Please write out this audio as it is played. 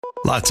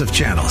Lots of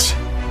channels,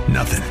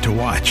 nothing to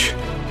watch,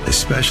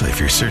 especially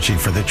if you're searching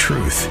for the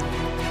truth.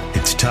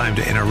 It's time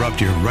to interrupt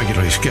your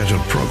regularly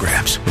scheduled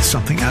programs with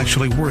something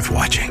actually worth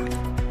watching.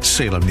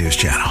 Salem News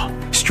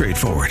Channel.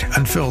 Straightforward,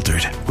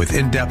 unfiltered, with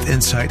in-depth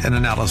insight and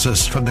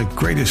analysis from the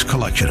greatest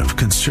collection of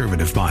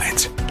conservative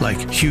minds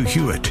like Hugh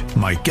Hewitt,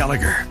 Mike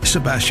Gallagher,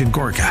 Sebastian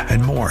Gorka,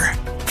 and more.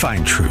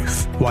 Find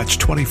truth. Watch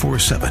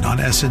 24/7 on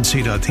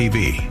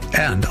snc.tv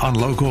and on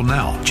Local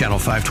Now, Channel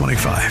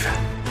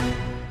 525.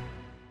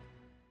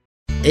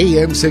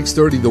 AM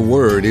 630 The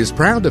Word is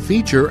proud to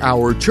feature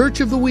our Church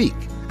of the Week.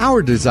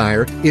 Our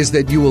desire is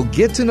that you will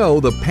get to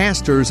know the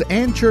pastors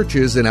and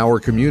churches in our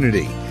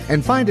community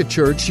and find a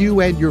church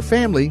you and your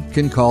family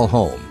can call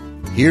home.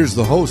 Here's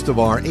the host of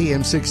our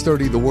AM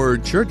 630 The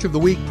Word Church of the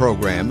Week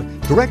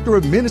program, Director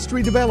of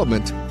Ministry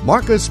Development,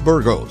 Marcus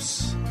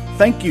Burgos.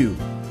 Thank you,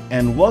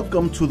 and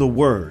welcome to The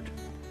Word.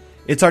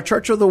 It's our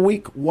Church of the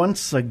Week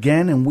once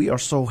again, and we are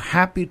so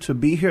happy to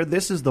be here.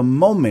 This is the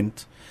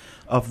moment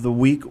of the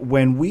week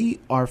when we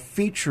are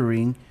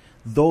featuring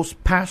those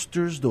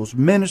pastors, those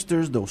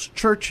ministers, those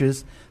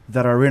churches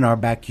that are in our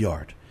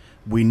backyard.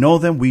 We know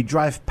them. We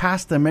drive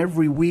past them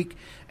every week.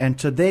 And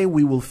today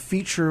we will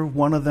feature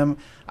one of them.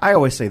 I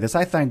always say this.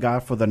 I thank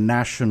God for the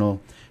national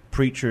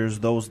preachers,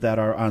 those that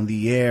are on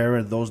the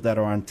air, those that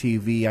are on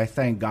TV. I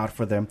thank God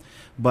for them.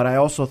 But I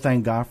also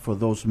thank God for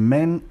those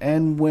men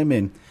and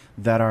women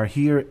that are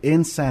here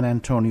in San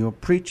Antonio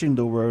preaching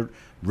the word,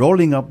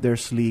 rolling up their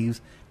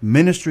sleeves,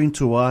 ministering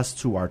to us,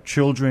 to our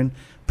children,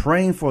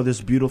 praying for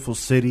this beautiful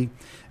city.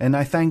 And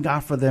I thank God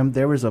for them.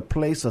 There is a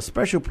place, a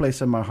special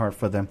place in my heart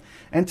for them.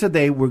 And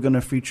today we're going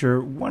to feature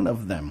one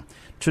of them.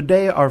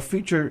 Today our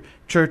featured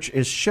church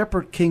is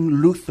Shepherd King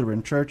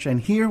Lutheran Church.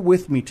 And here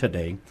with me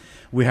today,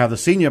 we have the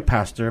senior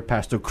pastor,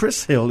 Pastor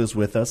Kris Hill is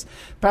with us.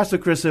 Pastor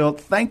Kris Hill,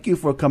 thank you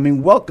for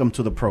coming. Welcome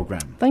to the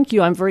program. Thank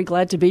you. I'm very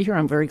glad to be here.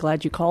 I'm very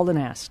glad you called and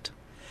asked.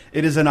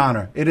 It is an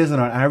honor. It is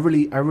an honor. I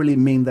really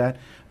mean that.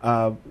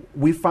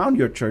 We found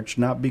your church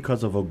not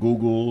because of a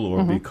Google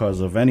or because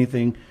of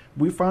anything.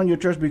 We found your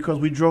church because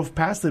we drove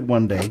past it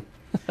one day.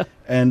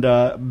 And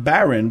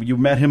Barron, you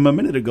met him a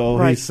minute ago.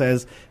 Right.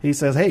 He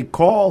says, hey,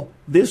 call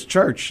this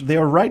church. They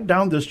are right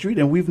down the street,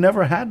 and we've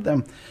never had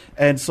them.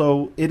 And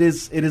so it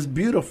is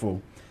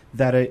beautiful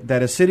that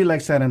a city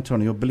like San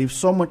Antonio believes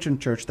so much in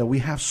church that we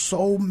have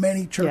so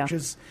many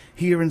churches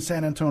here in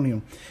San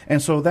Antonio. And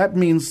so that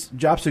means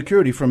job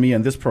security for me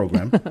in this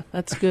program.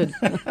 That's good.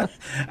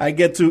 I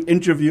get to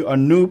interview a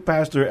new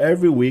pastor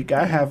every week.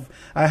 I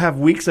have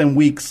weeks and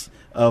weeks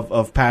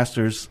of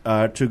pastors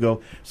to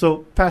go.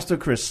 So, Pastor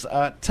Kris,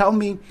 tell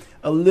me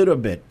a little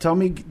bit.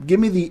 Give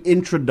me the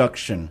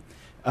introduction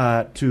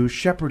to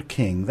Shepherd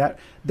King. That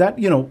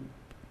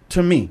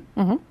to me,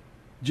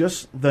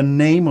 just the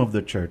name of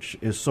the church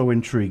is so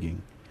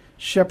intriguing.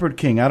 Shepherd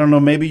King. I don't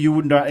know, maybe you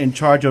were not in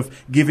charge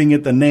of giving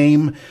it the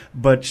name,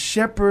 but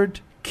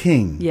Shepherd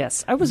King.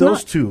 Yes, I was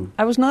Those two.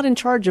 I was not in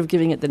charge of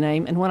giving it the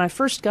name, and when I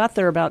first got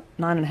there about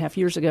 9.5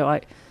 years ago,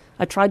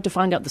 I tried to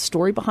find out the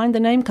story behind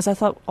the name because I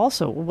thought,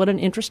 also, what an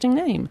interesting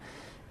name.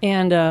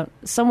 And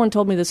someone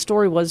told me the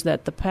story was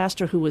that the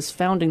pastor who was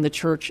founding the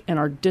church and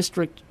our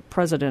district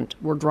president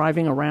were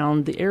driving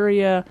around the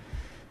area,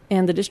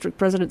 and the district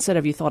president said,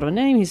 have you thought of a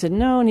name? He said,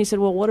 no. And he said,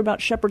 well, what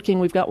about Shepherd King?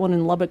 We've got one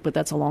in Lubbock, but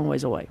that's a long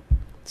ways away.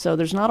 So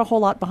there's not a whole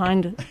lot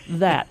behind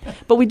that.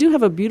 But we do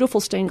have a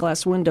beautiful stained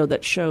glass window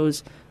that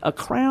shows a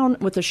crown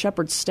with a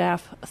shepherd's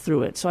staff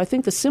through it. So I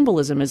think the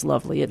symbolism is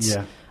lovely. It's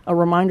a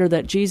reminder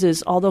that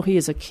Jesus, although he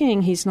is a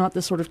king, he's not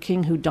the sort of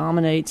king who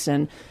dominates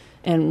and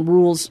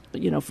rules,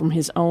 from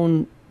his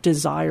own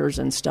desires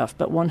and stuff,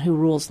 but one who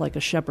rules like a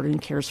shepherd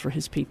and cares for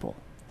his people.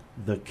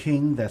 The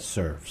king that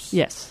serves.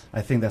 Yes.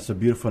 I think that's a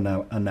beautiful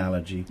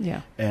analogy.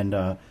 Yeah.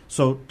 And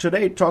so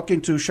today,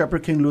 talking to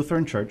Shepherd King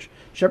Lutheran Church.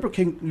 Shepherd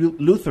King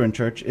Lutheran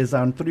Church is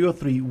on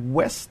 303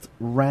 West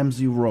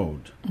Ramsey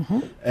Road.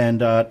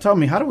 And tell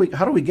me, how do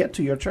we get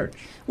to your church?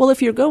 Well,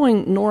 if you're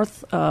going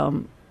north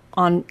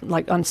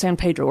on San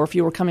Pedro, or if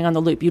you were coming on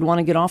the loop, you'd want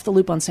to get off the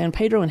loop on San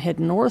Pedro and head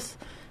north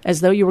as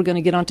though you were going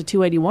to get onto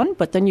 281,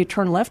 but then you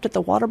turn left at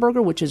the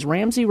Whataburger, which is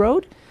Ramsey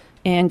Road,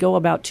 and go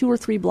about 2 or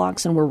 3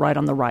 blocks, and we're right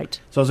on the right.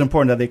 So it's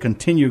important that they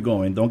continue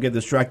going. Don't get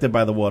distracted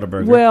by the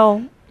Whataburger.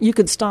 Well, you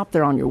could stop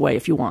there on your way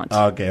if you want.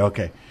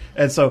 Okay.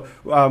 And so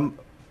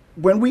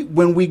when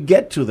we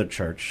get to the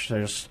church,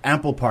 there's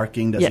ample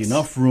parking. There's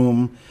enough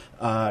room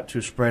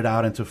to spread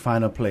out and to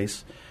find a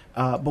place.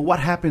 But what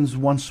happens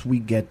once we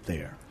get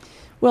there?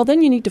 Well,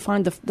 then you need to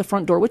find the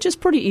front door, which is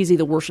pretty easy.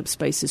 The worship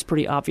space is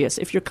pretty obvious.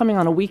 If you're coming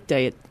on a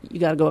weekday, you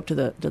got to go up to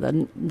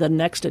the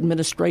next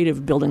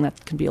administrative building.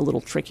 That can be a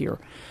little trickier.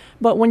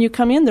 But when you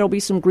come in, there will be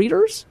some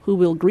greeters who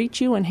will greet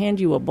you and hand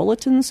you a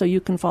bulletin so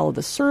you can follow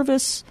the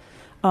service.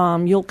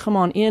 You'll come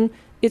on in.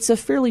 It's a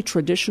fairly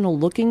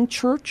traditional-looking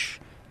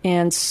church,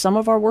 and some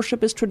of our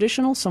worship is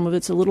traditional. Some of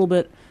it's a little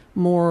bit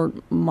more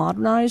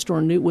modernized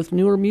or new with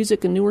newer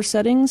music and newer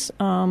settings.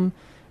 And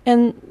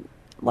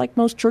like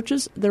most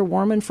churches, they're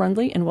warm and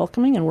friendly and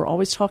welcoming, and we're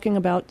always talking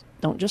about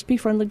don't just be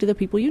friendly to the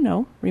people you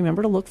know.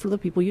 Remember to look for the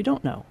people you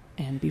don't know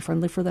and be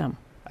friendly for them.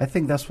 I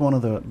think that's one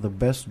of the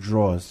best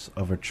draws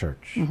of a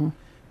church,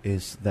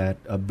 is that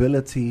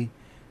ability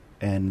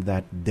and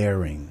that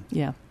daring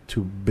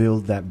to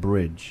build that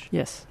bridge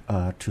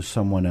to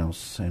someone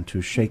else, and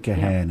to shake a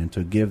hand and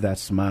to give that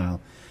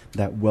smile,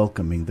 that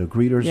welcoming. The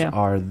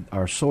greeters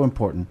are so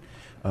important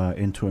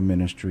into a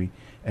ministry,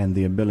 and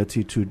the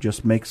ability to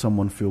just make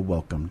someone feel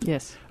welcomed.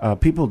 Yes.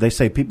 People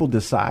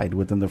decide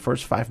within the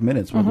first 5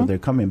 minutes whether they're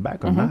coming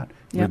back or not,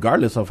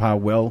 regardless of how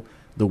well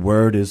the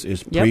word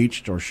is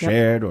preached or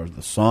shared or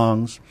the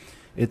songs.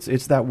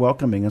 It's that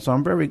welcoming. And so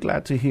I'm very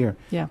glad to hear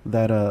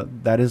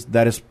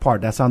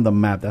that's on the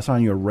map, that's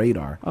on your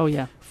radar. Oh,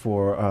 yeah.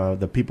 For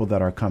the people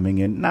that are coming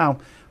in. Now,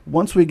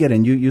 once we get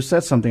in, you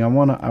said something.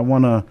 I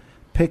wanna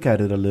pick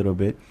at it a little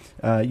bit.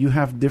 You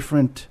have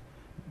different,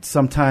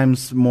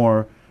 sometimes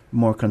more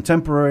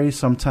contemporary,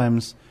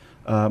 sometimes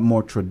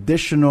more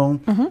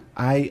traditional.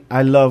 I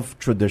love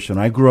traditional.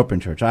 I grew up in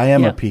church. I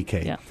am a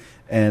PK. Yeah.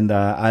 And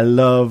I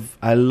love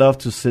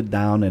to sit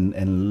down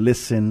and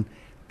listen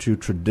to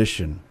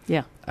tradition.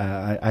 Yeah.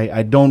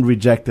 I don't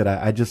reject it.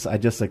 I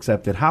just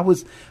accept it.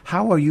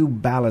 How are you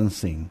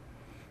balancing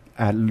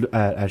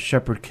at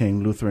Shepherd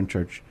King Lutheran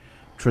Church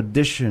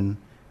tradition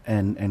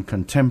and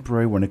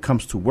contemporary when it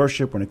comes to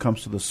worship, when it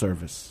comes to the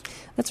service?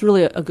 That's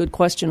really a good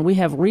question. We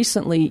have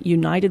recently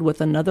united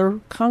with another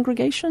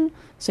congregation.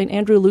 St.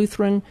 Andrew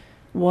Lutheran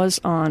was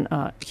on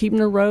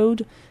Huebner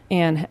Road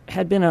and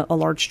had been a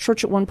large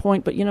church at one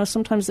point. But,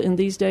 sometimes in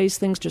these days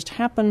things just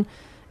happen,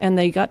 and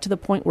they got to the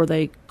point where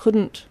they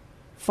couldn't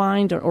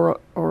find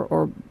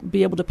or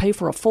be able to pay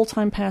for a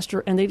full-time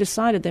pastor, and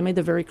they made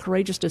the very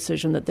courageous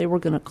decision that they were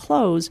going to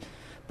close,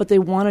 but they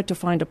wanted to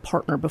find a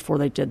partner before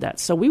they did that.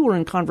 So we were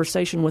in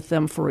conversation with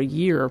them for a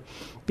year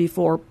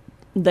before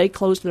they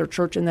closed their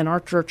church, and then our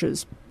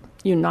churches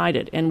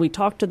united. And we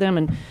talked to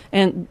them,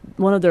 and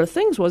one of their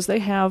things was they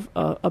have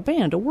a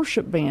band, a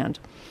worship band,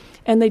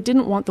 and they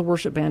didn't want the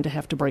worship band to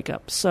have to break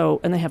up.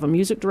 And they have a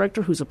music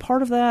director who's a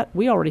part of that.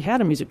 We already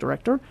had a music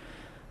director.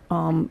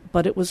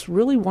 But it was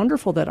really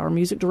wonderful that our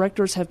music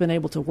directors have been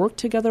able to work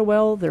together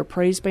well. Their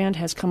praise band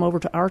has come over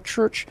to our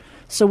church.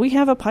 So we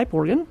have a pipe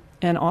organ,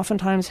 and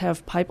oftentimes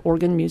have pipe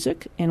organ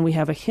music. And we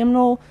have a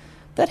hymnal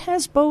that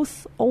has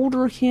both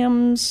older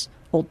hymns,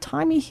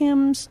 old-timey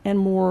hymns, and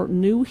more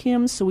new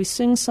hymns. So we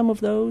sing some of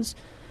those.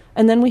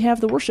 And then we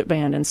have the worship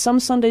band. And some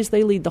Sundays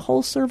they lead the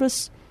whole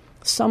service.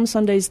 Some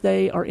Sundays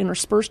they are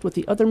interspersed with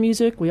the other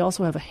music. We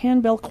also have a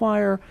handbell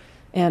choir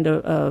and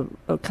a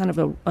kind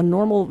of a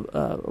normal,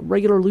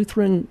 regular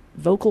Lutheran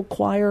vocal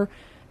choir.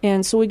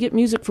 And so we get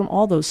music from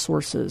all those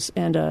sources.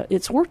 And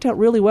it's worked out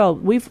really well.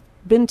 We've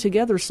been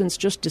together since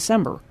just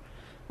December.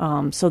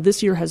 So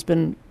this year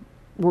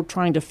we're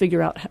trying to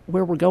figure out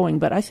where we're going.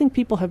 But I think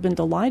people have been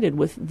delighted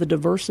with the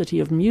diversity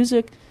of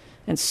music,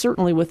 and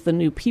certainly with the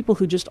new people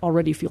who just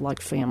already feel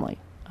like family.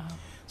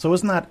 So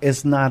it's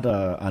not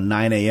a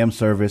 9 a.m.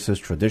 service is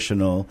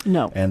traditional.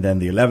 No. And then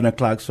the 11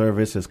 o'clock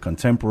service is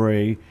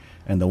contemporary.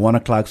 And the 1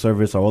 o'clock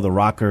service are all the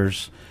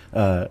rockers.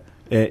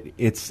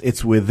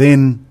 It's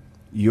within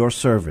your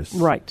service.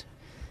 Right.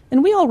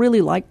 And we all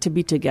really like to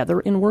be together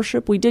in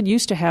worship. We did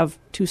used to have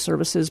 2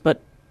 services,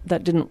 but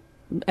that didn't,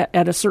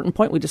 at a certain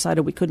point we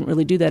decided we couldn't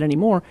really do that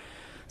anymore.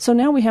 So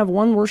now we have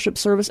 1 worship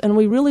service, and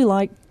we really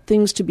like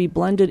things to be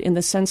blended in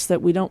the sense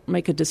that we don't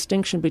make a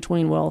distinction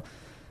between,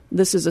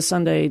 this is a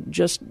Sunday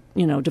just,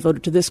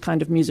 devoted to this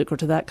kind of music or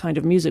to that kind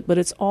of music, but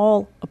it's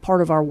all a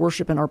part of our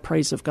worship and our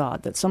praise of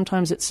God. That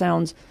sometimes it's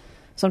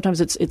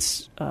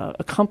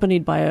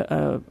accompanied by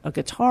a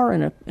guitar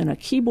and a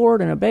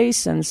keyboard and a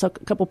bass and a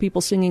couple people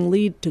singing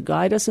lead to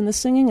guide us in the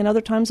singing, and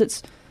other times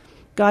it's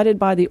guided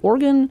by the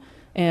organ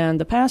and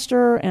the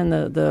pastor and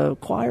the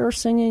choir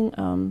singing,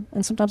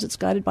 and sometimes it's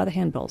guided by the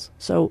handbells.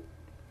 So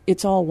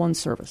it's all one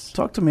service.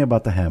 Talk to me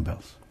about the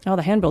handbells. Oh,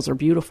 the handbells are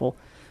beautiful.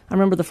 I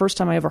remember the first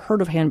time I ever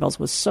heard of handbells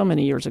was so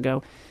many years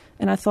ago,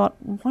 and I thought,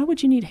 why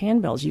would you need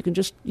handbells? You can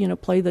just,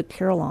 play the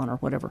carillon or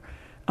whatever.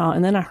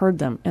 And then I heard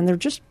them, and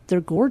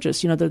they're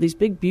gorgeous. They're these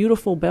big,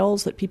 beautiful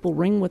bells that people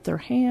ring with their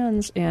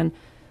hands, and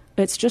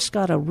it's just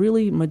got a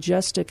really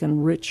majestic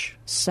and rich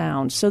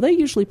sound. So they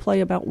usually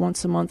play about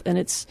once a month, and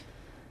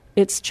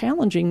it's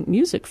challenging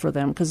music for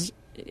them because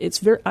it's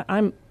very.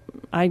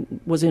 I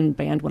was in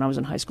band when I was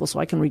in high school, so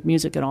I can read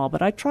music and all,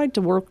 but I tried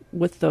to work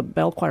with the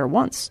bell choir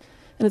once.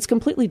 And it's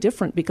completely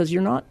different because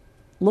you're not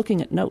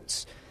looking at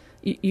notes.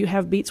 You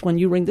have beats when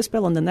you ring this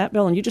bell and then that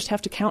bell, and you just have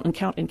to count and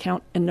count and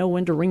count and know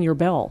when to ring your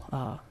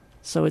bell.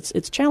 So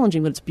it's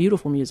challenging, but it's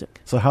beautiful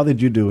music. So how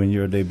did you do in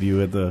your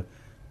debut at the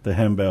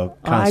handbell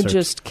concert? I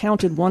just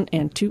counted 1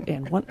 and 2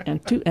 and 1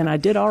 and 2, and I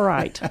did all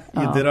right.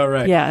 You did all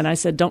right. Yeah, and I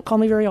said, don't call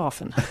me very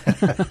often.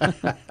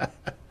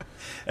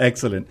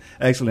 Excellent.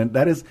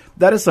 That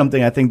is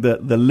something I think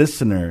the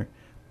listener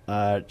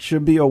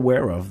should be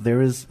aware of.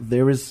 There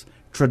is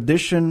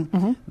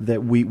tradition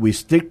that we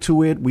stick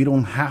to it. We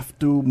don't have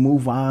to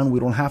move on. We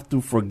don't have to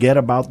forget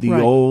about the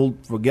old,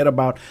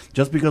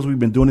 just because we've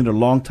been doing it a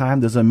long time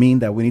doesn't mean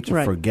that we need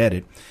to forget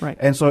it. Right.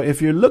 And so if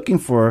you're looking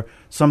for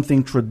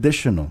something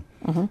traditional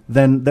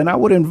then I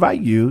would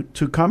invite you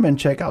to come and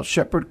check out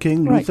Shepherd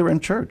King Lutheran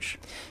Church.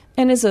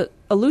 And as a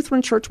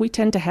Lutheran church, we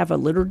tend to have a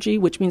liturgy,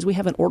 which means we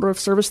have an order of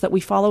service that we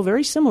follow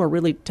very similar,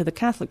 really, to the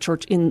Catholic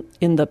Church in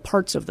the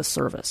parts of the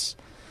service.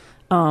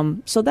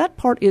 So that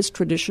part is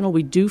traditional.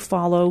 We do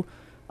follow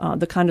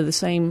the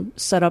same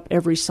setup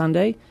every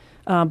Sunday.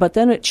 But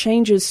then it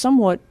changes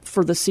somewhat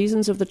for the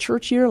seasons of the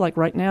church year. Like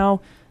right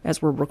now,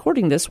 as we're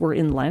recording this, we're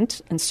in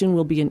Lent, and soon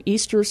we'll be in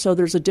Easter. So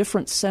there's a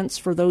different sense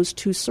for those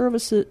two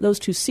services, those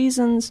two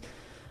seasons.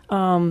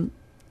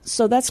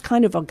 So that's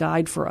kind of a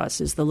guide for us,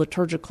 is the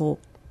liturgical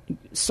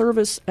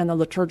service and the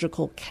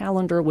liturgical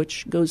calendar,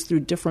 which goes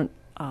through different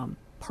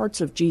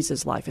parts of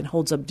Jesus' life and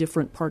holds up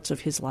different parts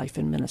of his life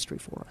and ministry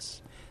for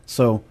us.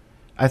 So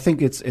I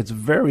think it's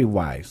very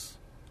wise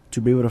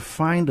to be able to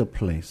find a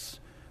place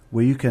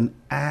where you can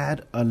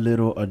add a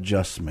little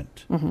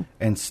adjustment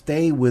and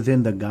stay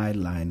within the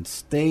guidelines,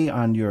 stay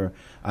on your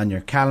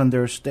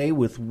calendar, stay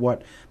with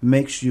what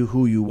makes you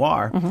who you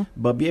are,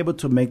 but be able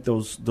to make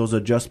those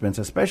adjustments,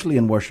 especially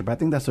in worship. I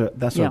think that's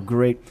a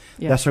great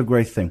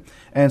thing.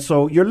 And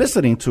so you're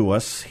listening to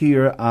us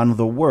here on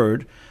The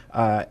Word,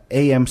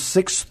 AM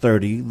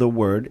 630, The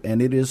Word,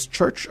 and it is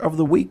Church of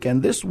the Week.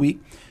 And this week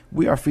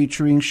we are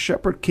featuring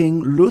Shepherd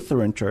King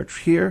Lutheran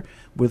Church here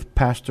with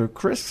Pastor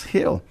Kris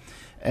Hill.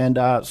 And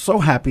so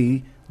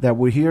happy that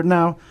we're here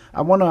now.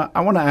 I wanna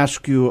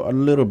ask you a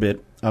little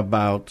bit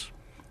about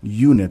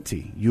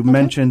unity. You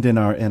mentioned in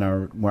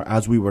our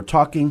as we were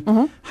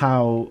talking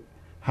how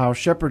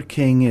Shepherd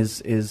King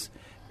is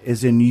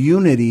in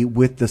unity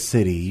with the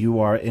city. You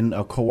are in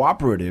a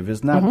cooperative.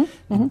 It's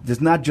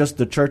not just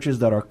the churches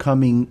that are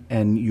coming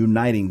and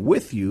uniting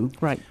with you,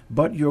 right?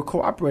 But you're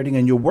cooperating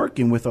and you're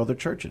working with other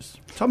churches.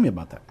 Tell me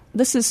about that.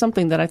 This is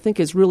something that I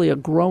think is really a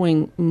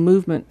growing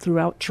movement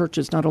throughout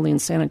churches, not only in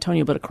San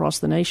Antonio, but across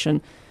the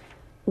nation.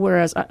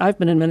 Whereas I've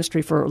been in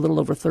ministry for a little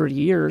over 30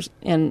 years.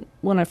 And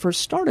when I first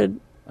started,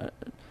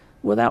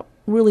 without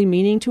really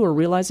meaning to or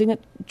realizing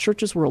it,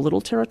 churches were a little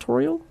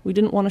territorial. We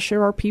didn't want to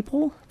share our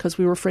people because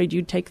we were afraid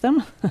you'd take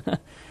them.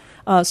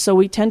 So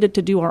we tended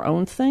to do our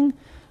own thing.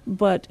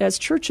 But as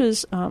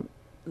churches,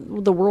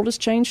 the world has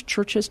changed,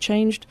 church has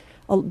changed.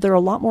 There are a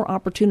lot more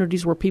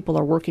opportunities where people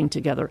are working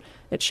together.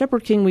 At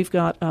Shepherd King, we've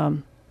got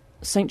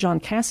St. John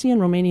Cassian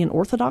Romanian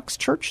Orthodox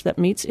Church that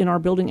meets in our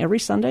building every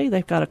Sunday.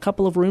 They've got a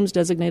couple of rooms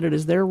designated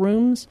as their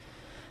rooms,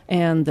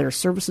 and their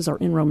services are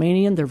in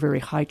Romanian. They're very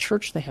high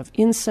church. They have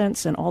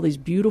incense and all these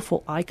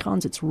beautiful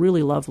icons. It's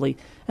really lovely.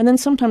 And then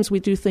sometimes we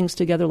do things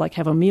together, like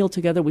have a meal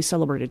together. We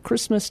celebrated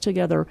Christmas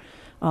together,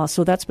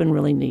 so that's been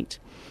really neat.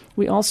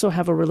 We also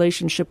have a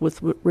relationship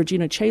with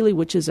Regina Caeli,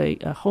 which is a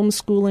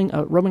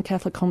Roman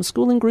Catholic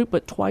homeschooling group,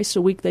 but twice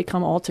a week they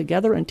come all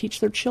together and teach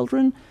their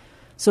children.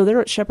 So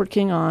they're at Shepherd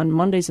King on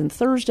Mondays and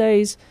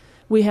Thursdays.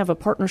 We have a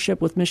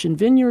partnership with Mission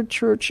Vineyard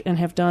Church and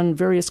have done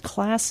various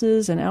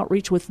classes and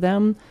outreach with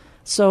them.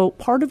 So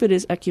part of it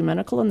is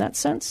ecumenical in that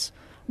sense.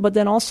 But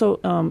then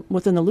also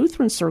within the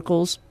Lutheran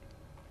circles,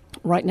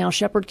 right now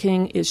Shepherd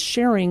King is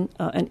sharing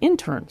an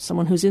intern,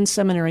 someone who's in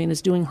seminary and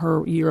is doing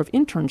her year of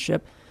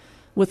internship,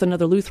 with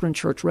another Lutheran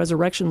church,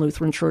 Resurrection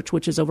Lutheran Church,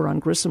 which is over on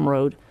Grissom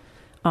Road.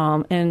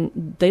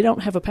 And they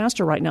don't have a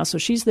pastor right now, so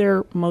she's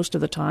there most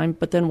of the time.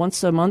 But then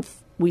once a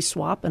month, we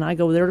swap, and I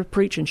go there to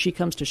preach, and she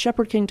comes to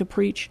Shepherd King to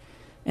preach.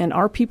 And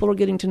our people are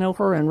getting to know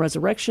her, and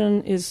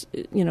Resurrection is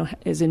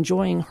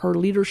enjoying her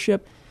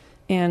leadership.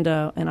 And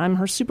I'm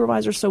her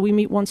supervisor, so we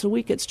meet once a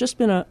week. It's just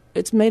been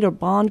it's made a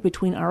bond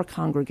between our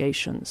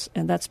congregations,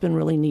 and that's been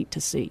really neat to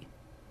see.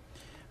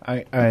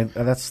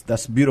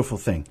 That's a beautiful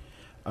thing.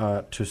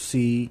 To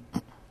see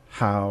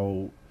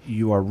how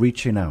you are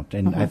reaching out.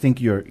 And I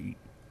think you're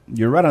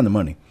right on the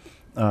money.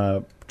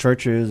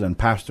 Churches and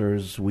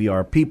pastors, we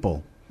are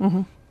people,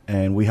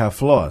 and we have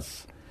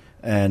flaws.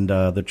 And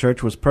the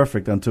church was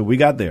perfect until we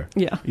got there.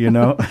 Yeah.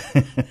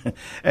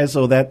 And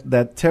so that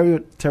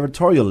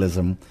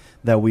territorialism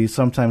that we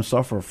sometimes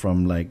suffer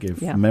from, like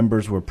if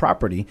members were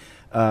property,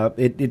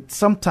 it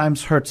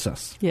sometimes hurts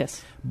us.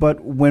 Yes. But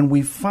when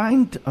we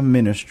find a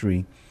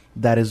ministry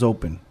that is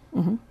open,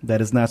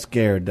 that is not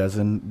scared,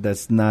 doesn't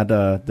have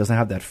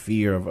that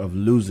fear of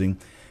losing,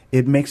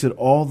 it makes it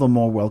all the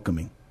more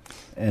welcoming.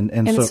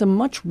 And so it's a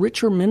much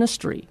richer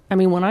ministry. I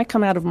mean, when I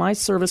come out of my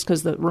service,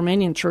 because the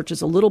Romanian church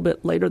is a little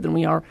bit later than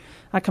we are,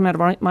 I come out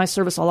of my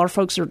service, all our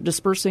folks are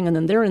dispersing, and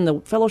then they're in the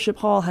fellowship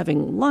hall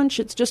having lunch.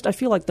 It's just, I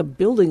feel like the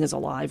building is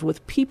alive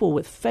with people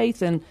with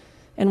faith, and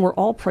we're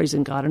all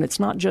praising God, and it's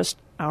not just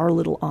our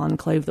little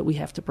enclave that we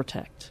have to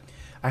protect.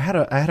 I had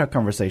a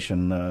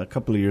conversation a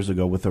couple of years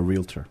ago with a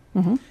realtor,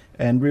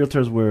 and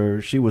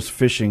realtors she was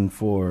fishing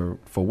for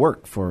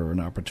work, for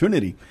an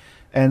opportunity.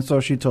 And so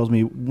she tells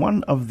me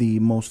one of the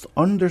most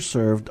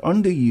underserved,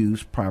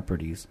 underused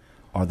properties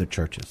are the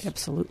churches.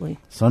 Absolutely.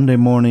 Sunday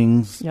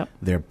mornings,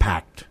 they're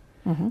packed.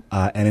 And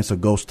it's a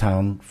ghost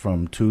town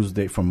from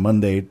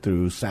Monday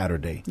through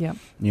Saturday. Yeah.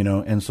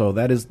 And so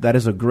that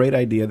is a great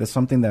idea. That's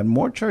something that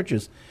more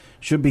churches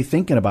should be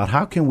thinking about.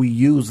 How can we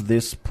use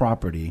this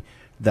property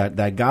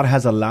that God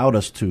has allowed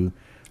us to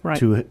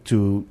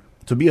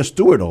be a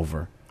steward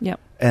over? Yep.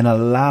 and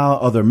allow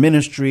other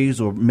ministries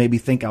or maybe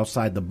think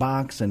outside the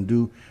box and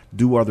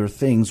do other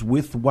things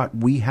with what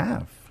we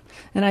have.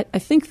 And I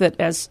think that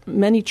as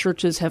many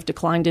churches have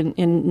declined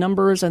in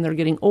numbers and they're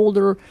getting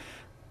older,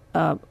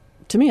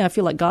 to me, I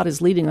feel like God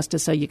is leading us to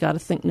say, you got to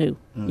think new.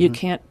 Mm-hmm. You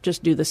can't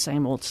just do the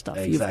same old stuff.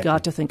 Exactly. You've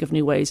got to think of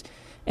new ways.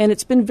 And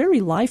it's been very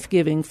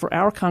life-giving for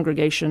our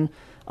congregation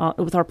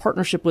with our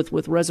partnership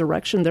with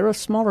Resurrection. They're a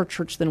smaller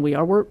church than we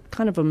are. We're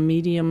kind of a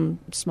medium,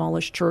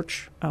 smallish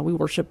church. We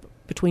worship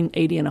between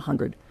 80 and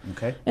 100.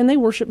 Okay. And they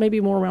worship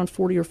maybe more around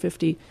 40 or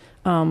 50.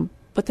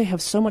 But they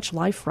have so much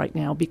life right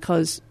now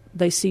because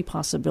they see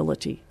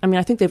possibility. I mean,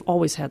 I think they've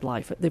always had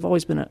life. They've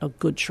always been a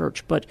good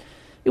church. But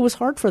it was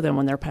hard for them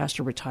when their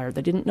pastor retired.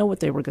 They didn't know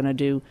what they were going to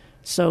do.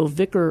 So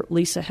Vicar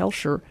Lisa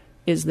Helscher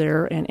is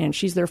there, and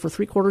she's there for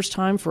 3/4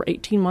 time for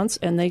 18 months,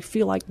 and they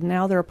feel like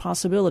now there are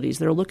possibilities.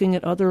 They're looking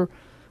at other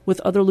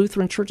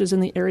Lutheran churches in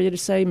the area to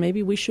say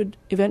maybe we should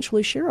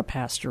eventually share a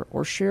pastor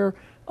or share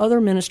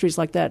other ministries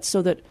like that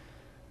so that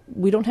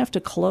we don't have to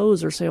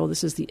close or say, oh,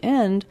 this is the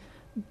end,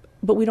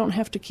 but we don't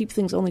have to keep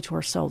things only to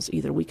ourselves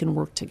either. We can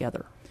work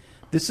together.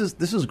 This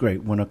is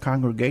great. When a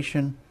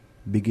congregation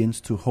begins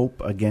to hope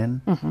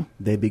again, mm-hmm.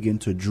 they begin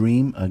to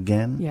dream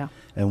again. Yeah.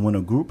 And when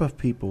a group of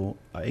people,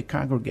 a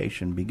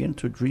congregation, begin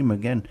to dream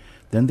again,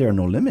 then there are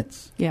no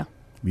limits. Yeah.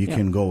 You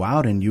can go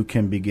out and you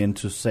can begin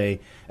to say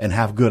and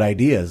have good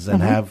ideas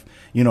and mm-hmm. have,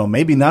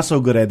 maybe not so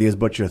good ideas,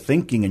 but you're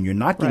thinking and you're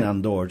knocking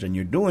on doors and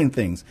you're doing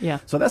things. Yeah.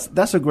 So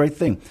that's a great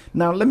thing.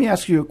 Now, let me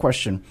ask you a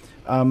question.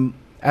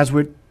 As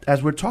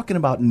we're talking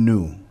about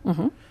new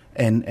mm-hmm.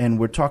 and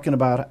we're talking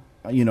about,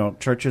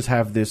 churches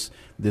have this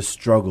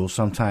struggle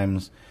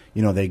sometimes.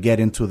 They get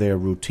into their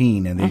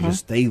routine and they mm-hmm. just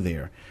stay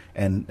there,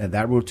 and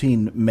that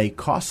routine may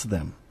cost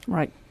them.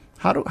 Right.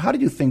 How do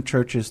you think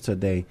churches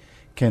today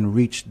can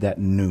reach that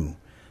new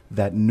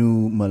the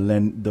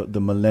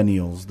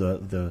millennials,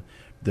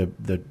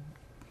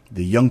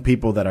 the young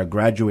people that are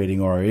graduating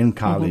or are in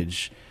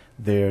college?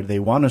 Mm-hmm. They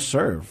want to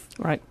serve.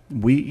 Right.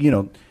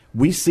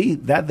 We see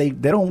that they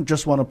don't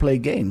just want to play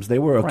games. They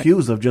were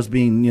accused of just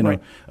being,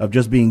 of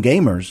just being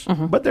gamers,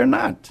 mm-hmm. but they're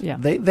not. Yeah.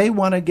 They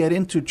want to get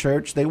into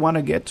church. They want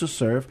to get to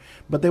serve,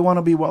 but they want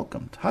to be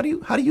welcomed. How do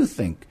you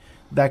think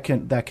that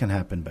can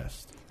happen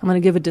best? I'm going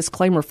to give a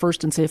disclaimer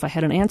first and say if I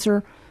had an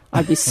answer,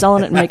 I'd be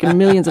selling it and making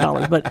millions of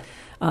dollars. But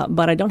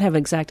I don't have an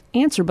exact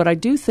answer. But I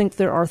do think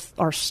there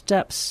are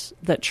steps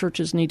that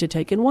churches need to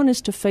take, and one is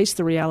to face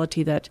the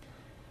reality that,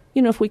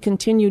 if we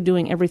continue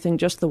doing everything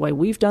just the way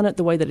we've done it,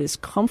 the way that is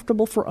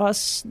comfortable for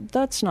us,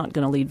 that's not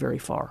going to lead very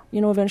far.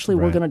 Eventually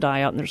we're going to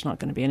die out and there's not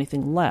going to be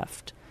anything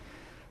left.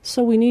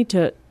 So we need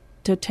to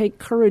take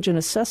courage and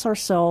assess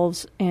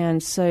ourselves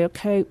and say,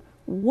 okay,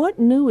 what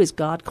new is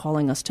God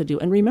calling us to do?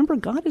 And remember,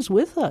 God is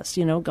with us.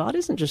 God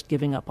isn't just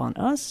giving up on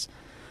us.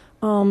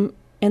 And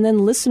then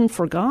listen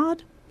for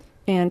God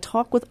and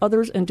talk with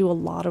others and do a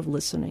lot of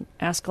listening.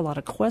 Ask a lot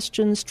of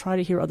questions. Try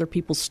to hear other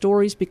people's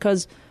stories,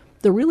 because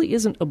there really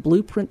isn't a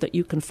blueprint that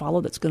you can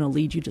follow that's going to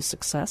lead you to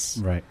success.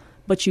 Right.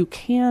 But you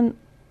can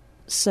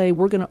say,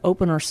 we're going to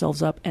open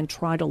ourselves up and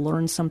try to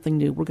learn something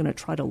new. We're going to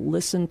try to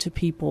listen to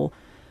people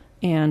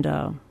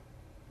and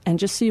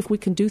just see if we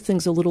can do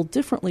things a little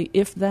differently,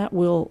 if that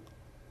will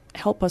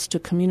help us to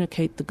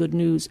communicate the good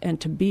news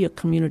and to be a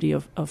community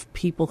of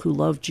people who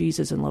love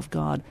Jesus and love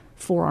God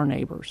for our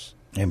neighbors.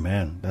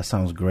 Amen. That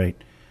sounds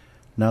great.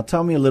 Now,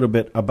 tell me a little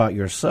bit about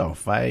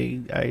yourself.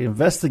 I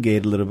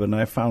investigated a little bit, and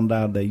I found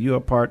out that you are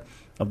part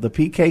of the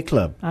PK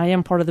Club. I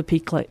am part of the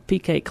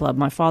PK Club.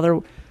 My father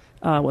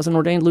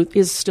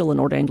is still an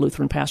ordained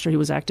Lutheran pastor. He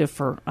was active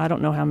for I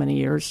don't know how many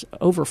years,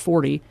 over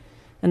 40,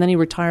 and then he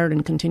retired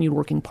and continued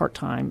working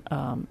part-time.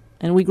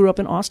 And we grew up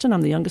in Austin.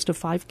 I'm the youngest of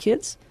 5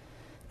 kids.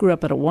 Grew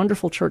up at a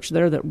wonderful church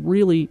there that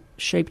really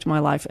shaped my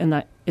life.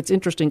 And it's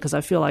interesting because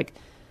I feel like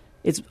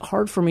it's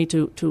hard for me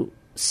to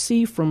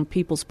see from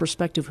people's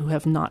perspective who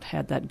have not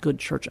had that good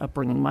church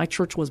upbringing. My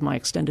church was my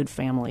extended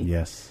family.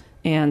 Yes.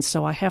 And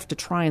so I have to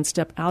try and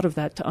step out of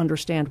that to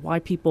understand why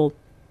people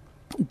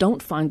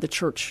don't find the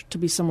church to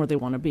be somewhere they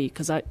want to be,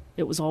 because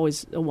it was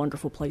always a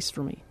wonderful place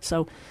for me.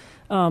 So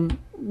I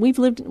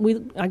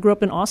grew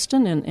up in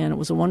Austin, and it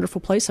was a wonderful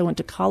place. I went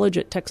to college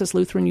at Texas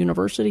Lutheran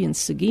University in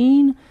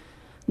Seguin.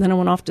 Then I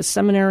went off to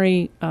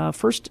seminary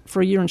first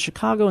for a year in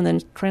Chicago, and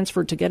then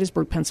transferred to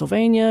Gettysburg,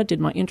 Pennsylvania, did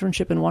my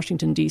internship in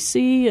Washington,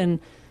 D.C., and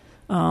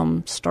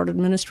started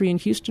ministry in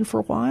Houston for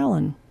a while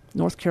and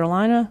North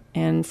Carolina.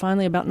 And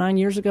finally, about 9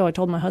 years ago, I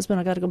told my husband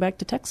I got to go back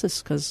to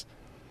Texas because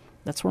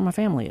that's where my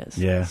family is.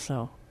 Yeah.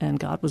 And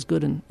God was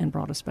good and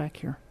brought us back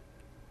here.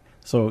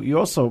 So you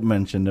also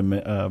mentioned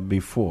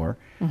before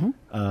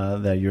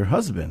mm-hmm. That your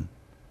husband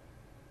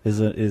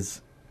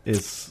is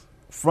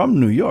from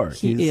New York.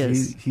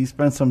 He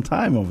spent some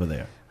time over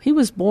there. He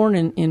was born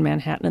in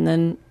Manhattan, and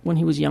then when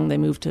he was young, they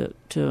moved to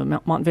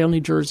Montvale, New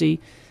Jersey.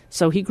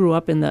 So he grew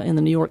up in the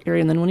New York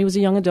area, and then when he was a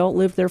young adult,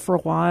 lived there for a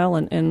while,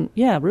 and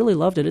really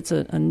loved it. It's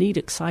a neat,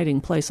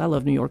 exciting place. I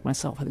love New York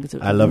myself. I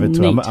think I love it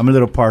too. I'm a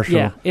little partial.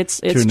 Yeah,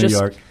 it's to New just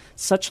York.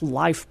 Such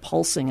life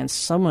pulsing and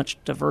so much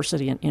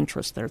diversity and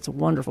interest there. It's a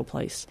wonderful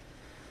place.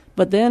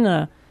 But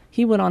then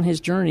he went on his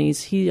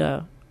journeys. He's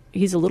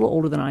a little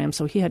older than I am,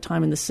 so he had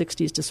time in the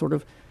 60s to sort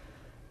of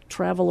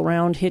travel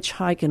around,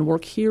 hitchhike, and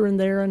work here and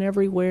there and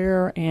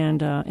everywhere,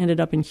 and ended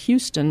up in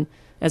Houston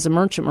as a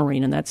merchant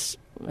marine,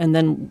 and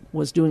then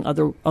was doing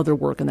other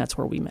work, and that's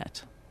where we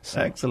met.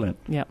 So, excellent.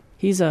 Yeah.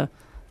 He's a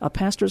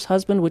pastor's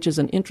husband, which is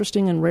an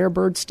interesting and rare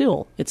bird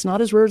still. It's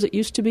not as rare as it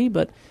used to be,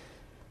 but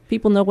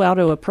people know how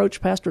to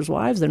approach pastors'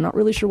 wives. They're not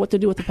really sure what to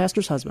do with the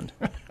pastor's husband.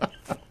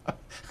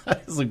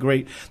 That's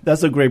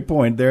a great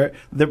point.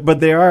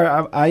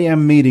 I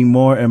am meeting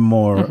more and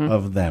more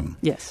of them.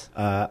 Yes.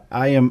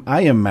 I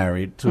am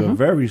married to a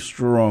very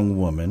strong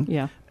woman.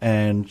 Yeah.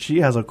 And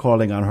she has a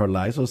calling on her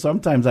life. So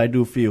sometimes I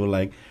do feel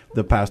like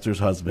the pastor's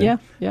husband.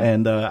 Yeah.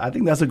 And I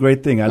think that's a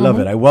great thing. I love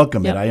it. I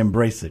welcome it. I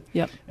embrace it.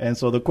 Yep. And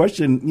so the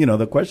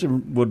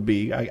question would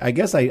be, I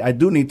guess I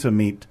do need to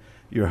meet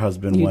your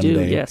husband one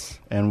day. Yes.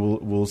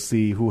 And we'll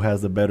see who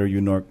has the better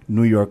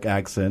New York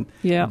accent.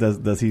 Yeah.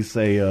 Does he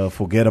say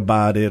forget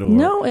about it? Or?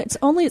 No,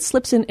 it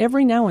slips in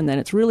every now and then.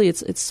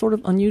 It's sort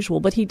of unusual,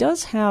 but he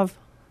does have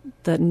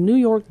the New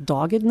York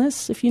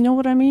doggedness, if you know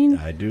what I mean.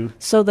 I do.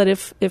 So that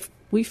if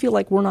we feel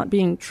like we're not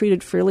being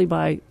treated fairly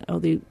by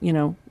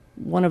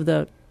one of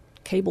the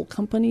cable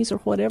companies or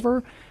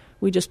whatever,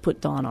 we just put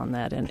Don on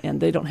that, and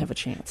they don't have a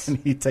chance. And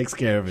he takes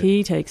care of it.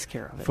 He takes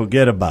care of it.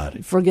 Forget about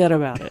it. Forget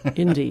about it,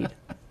 indeed.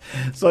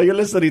 So you're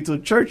listening to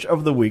Church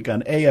of the Week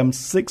on AM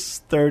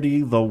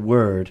 630 The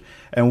Word,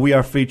 and we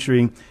are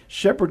featuring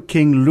Shepherd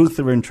King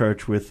Lutheran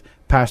Church with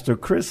Pastor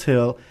Kris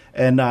Hill,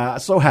 and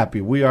so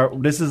happy.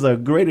 This is a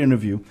great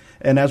interview,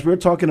 and as we're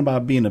talking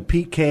about being a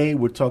PK,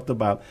 we talked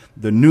about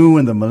the new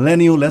and the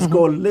millennial. Let's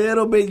go a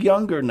little bit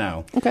younger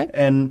now. Okay.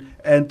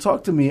 And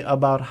talk to me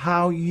about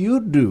how you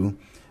do,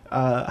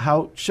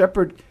 how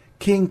Shepherd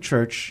King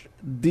Church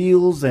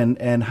deals,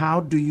 and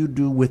how do you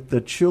do with the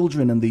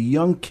children and the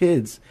young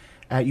kids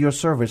at your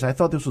service. I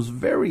thought this was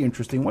very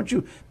interesting. Why don't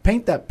you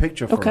paint that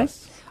picture for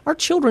us? Our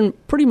children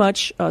pretty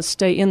much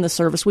stay in the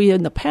service. We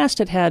in the past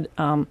had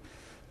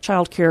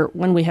child care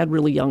when we had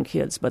really young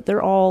kids, but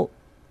they're all,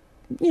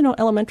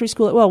 elementary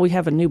school. Well, we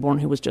have a newborn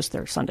who was just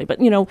there Sunday, but,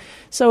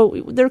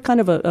 so they're kind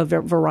of a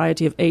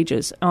variety of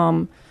ages.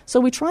 So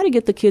we try to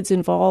get the kids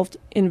involved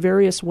in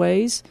various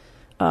ways.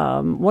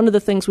 One of the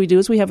things we do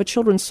is we have a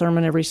children's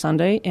sermon every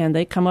Sunday, and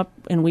they come up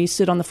and we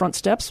sit on the front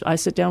steps. I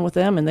sit down with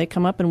them, and they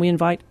come up, and we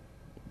invite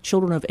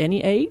children of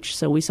any age.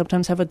 So we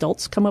sometimes have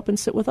adults come up and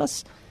sit with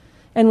us,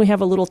 and we have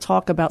a little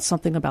talk about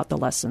something about the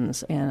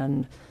lessons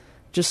and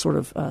just sort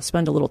of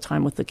spend a little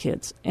time with the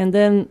kids. And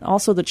then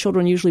also the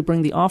children usually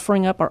bring the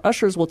offering up. Our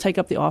ushers will take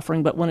up the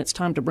offering, but when it's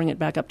time to bring it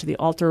back up to the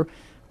altar,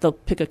 they'll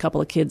pick a couple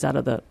of kids out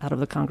of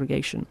the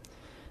congregation.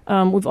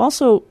 We've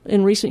also,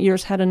 in recent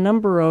years, had a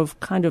number of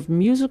kind of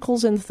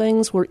musicals and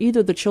things where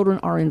either the children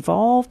are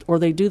involved or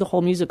they do the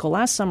whole musical.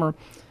 Last summer,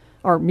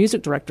 our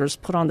music directors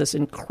put on this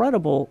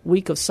incredible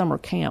week of summer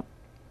camp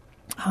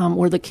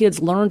where the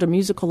kids learned a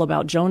musical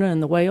about Jonah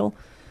and the whale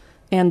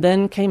and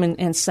then came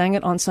and sang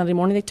it on Sunday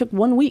morning. They took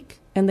 1 week,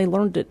 and they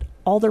learned it,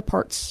 all their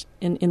parts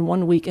in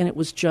 1 week, and it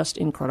was just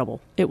incredible.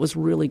 It was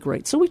really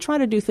great. So we try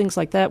to do things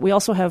like that. We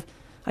also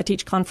I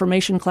teach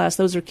confirmation class.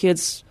 Those are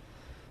kids.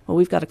 Well,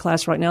 we've got a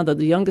class right now that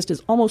the youngest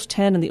is almost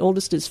 10 and the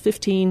oldest is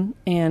 15,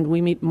 and we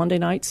meet Monday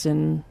nights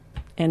and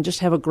just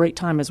have a great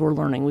time as we're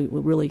learning. We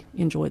really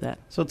enjoy that.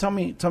 So tell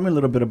me a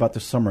little bit about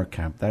the summer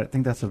camp. I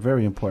think that's a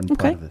very important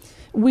part of this.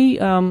 We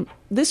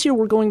this year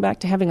we're going back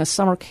to having a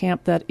summer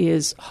camp that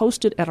is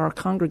hosted at our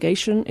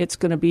congregation. It's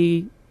going to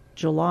be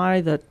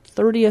July the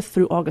 30th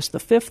through August the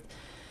 5th,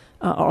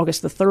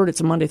 August the 3rd. It's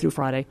a Monday through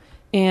Friday.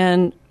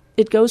 And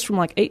it goes from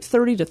like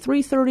 8:30 to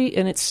 3:30,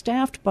 and it's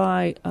staffed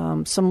by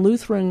some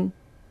Lutheran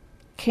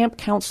camp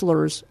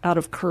counselors out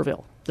of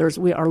Kerrville.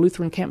 Our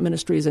Lutheran camp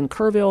ministry is in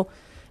Kerrville,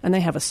 and they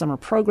have a summer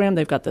program.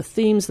 They've got the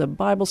themes, the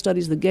Bible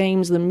studies, the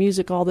games, the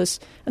music, all this.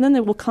 And then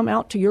they will come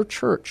out to your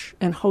church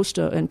and host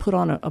and put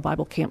on a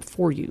Bible camp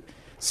for you.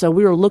 So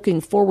we are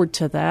looking forward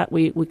to that.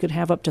 We could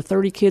have up to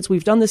 30 kids.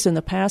 We've done this in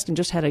the past and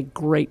just had a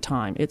great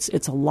time. It's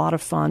a lot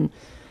of fun.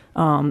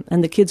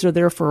 And the kids are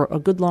there for a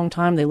good long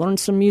time. They learn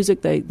some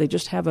music. They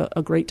just have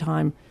a great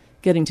time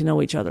getting to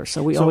know each other.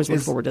 So we always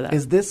look forward to that.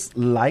 Is this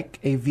like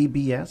a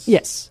VBS?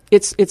 Yes.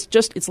 It's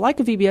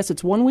like a VBS.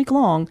 It's 1 week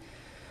long.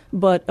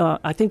 But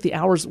I think the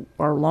hours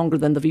are longer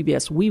than the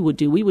VBS we would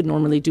do. We would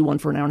normally do one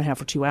for an hour and a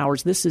half or 2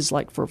 hours. This is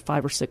like for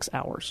 5 or 6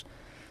 hours.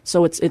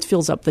 So it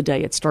fills up the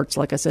day. It starts,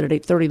 like I said, at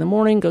 8:30 in the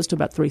morning, goes to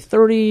about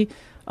 3:30.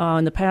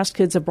 In the past,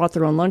 kids have brought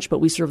their own lunch, but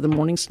we serve the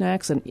morning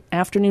snacks and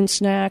afternoon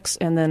snacks.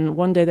 And then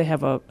one day they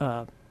have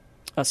a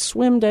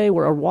swim day,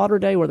 or a water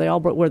day, where they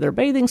all wear their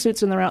bathing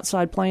suits and they're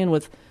outside playing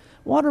with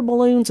water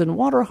balloons and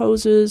water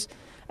hoses.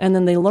 And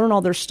then they learn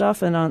all their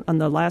stuff. And on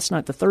the last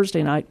night, the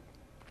Thursday night,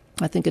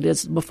 I think it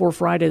is before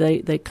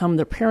Friday,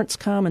 their parents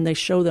come and they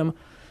show them,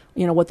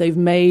 what they've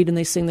made, and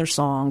they sing their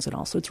songs and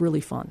all. So it's really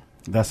fun.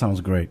 That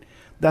sounds great.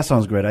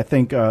 I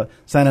think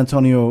San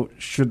Antonio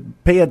should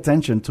pay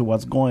attention to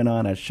what's going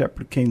on at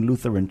Shepherd King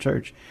Lutheran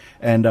Church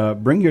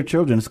and bring your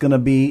children. It's going to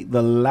be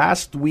the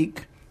last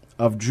week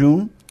of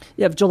June.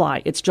 Yeah, of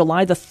July. It's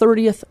July the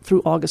 30th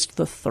through August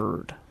the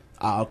 3rd.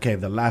 Okay,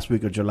 the last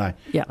week of July.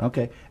 Yeah.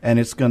 Okay, and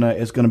it's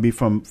gonna be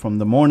from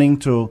the morning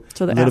to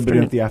the a little afternoon. bit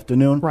into the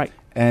afternoon. Right.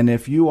 And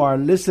if you are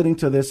listening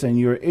to this and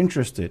you're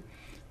interested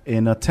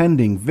in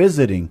attending,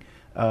 visiting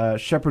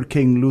Shepherd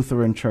King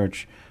Lutheran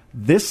Church,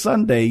 this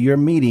Sunday you're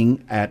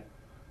meeting at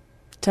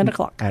 10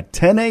 o'clock. At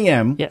 10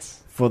 a.m.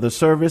 Yes. For the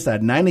service,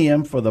 at 9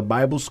 a.m. for the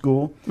Bible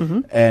school.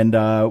 Mm-hmm. And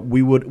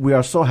we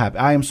are so happy.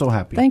 I am so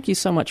happy. Thank you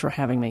so much for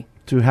having me.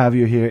 To have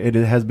you here. It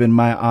has been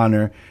my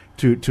honor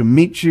to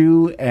meet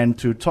you and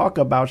to talk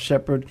about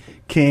Shepherd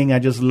King. I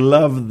just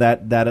love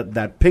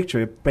that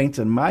picture it paints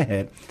in my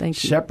head.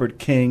 Thank you. Shepherd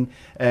King.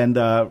 And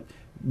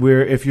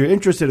if you're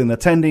interested in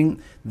attending,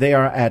 they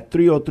are at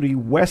 303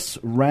 West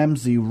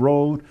Ramsey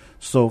Road.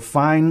 So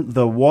find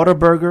the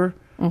Whataburger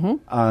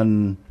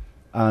on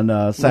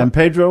San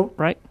Pedro.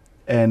 Right.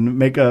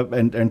 And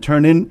and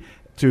turn in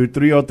to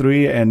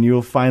 303 and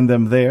you'll find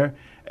them there.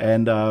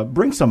 And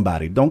bring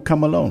somebody. Don't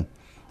come alone.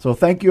 So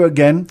thank you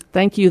again.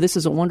 Thank you. This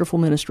is a wonderful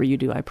ministry you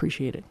do. I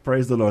appreciate it.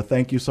 Praise the Lord.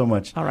 Thank you so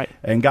much. All right.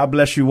 And God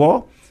bless you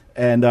all.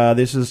 And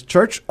this is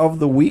Church of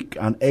the Week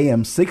on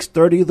AM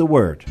 630 The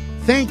Word.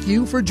 Thank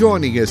you for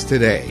joining us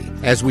today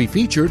as we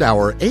featured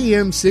our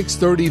AM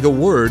 630 The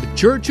Word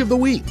Church of the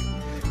Week.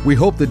 We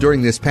hope that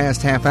during this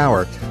past half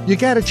hour, you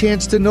got a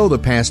chance to know the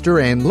pastor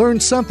and learn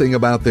something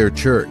about their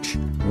church.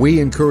 We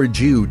encourage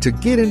you to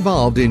get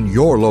involved in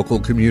your local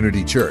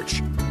community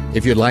church.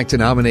 If you'd like to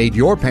nominate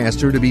your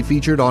pastor to be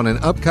featured on an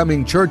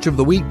upcoming Church of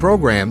the Week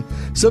program,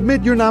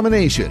 submit your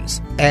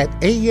nominations at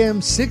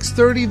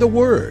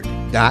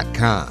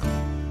am630theword.com.